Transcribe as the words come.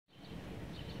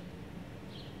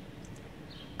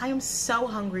I am so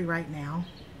hungry right now.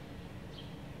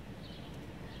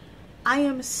 I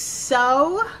am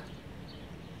so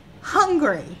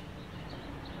hungry.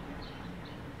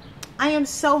 I am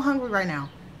so hungry right now.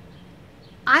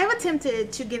 I've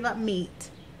attempted to give up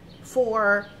meat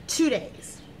for 2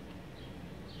 days.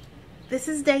 This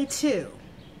is day 2.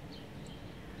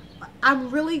 I'm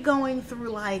really going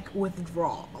through like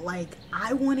withdrawal. Like,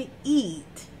 I want to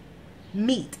eat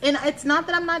meat. And it's not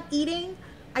that I'm not eating.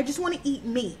 I just want to eat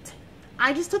meat.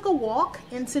 I just took a walk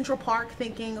in Central Park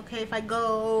thinking, okay, if I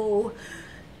go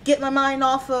get my mind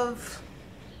off of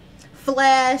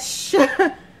flesh.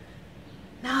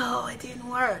 No, it didn't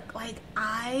work. Like,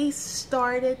 I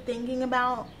started thinking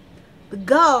about the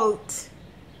goat.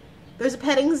 There's a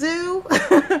petting zoo.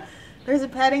 There's a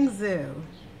petting zoo.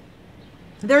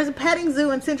 There's a petting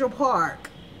zoo in Central Park.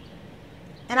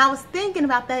 And I was thinking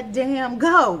about that damn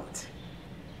goat.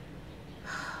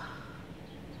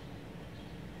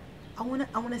 I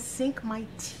want to sink my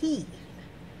teeth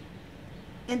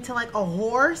into like a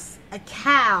horse, a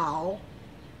cow,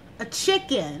 a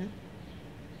chicken.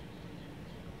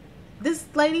 This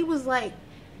lady was like,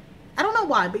 I don't know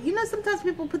why, but you know sometimes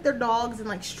people put their dogs in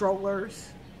like strollers.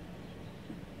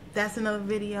 That's another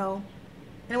video.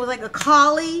 And it was like a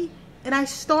collie. And I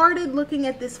started looking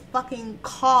at this fucking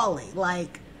collie.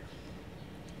 Like,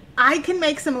 I can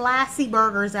make some lassie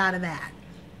burgers out of that.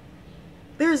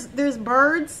 There's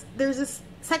birds. There's this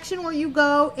section where you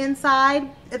go inside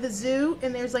at the zoo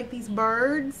and there's like these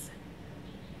birds.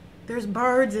 There's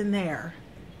birds in there.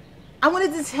 I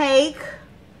wanted to take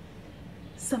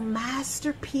some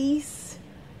Masterpiece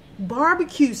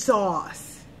barbecue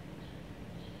sauce.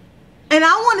 And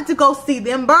I wanted to go see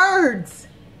them birds.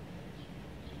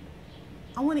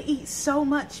 I want to eat so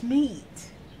much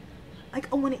meat.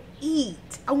 Like, I want to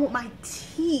eat. I want my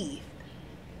teeth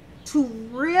to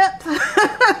rip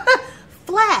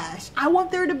flesh. I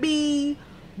want there to be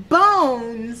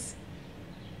bones.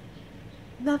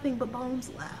 Nothing but bones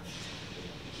left.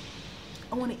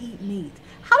 I want to eat meat.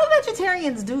 How do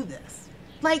vegetarians do this?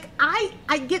 Like, I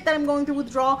get that I'm going through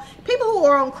withdrawal. People who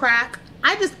are on crack,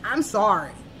 I'm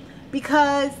sorry.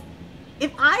 Because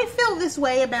if I feel this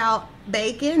way about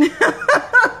bacon, if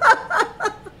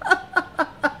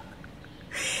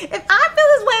I feel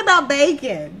this way about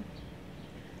bacon,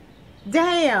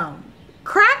 damn,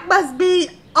 crack must be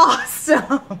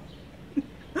awesome.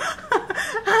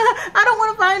 I don't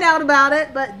want to find out about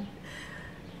it, but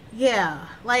yeah,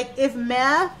 like if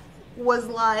meth was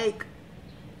like,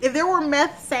 if there were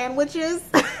meth sandwiches,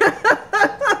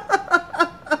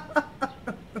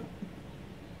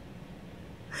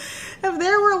 if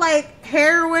there were like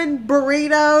heroin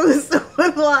burritos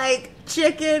with like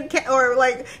chicken or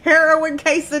like heroin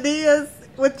quesadillas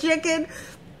with chicken,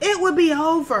 it would be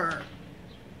over.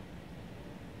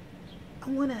 I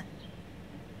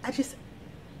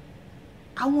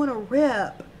want to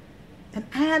rip an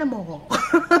animal.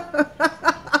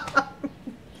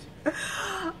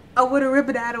 I want to rip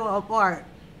an animal apart.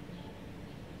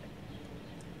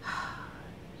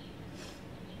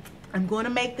 I'm going to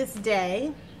make this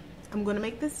day. I'm going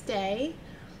to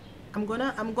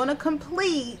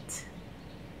complete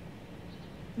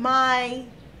my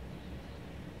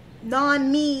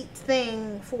non-meat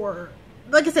thing for,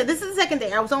 like I said, this is the second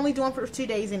day. I was only doing for 2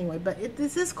 days anyway, but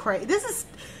this is crazy. This is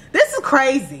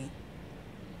crazy.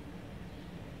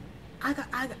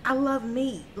 I love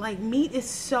meat. Like, meat is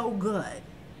so good.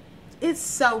 It's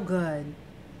so good.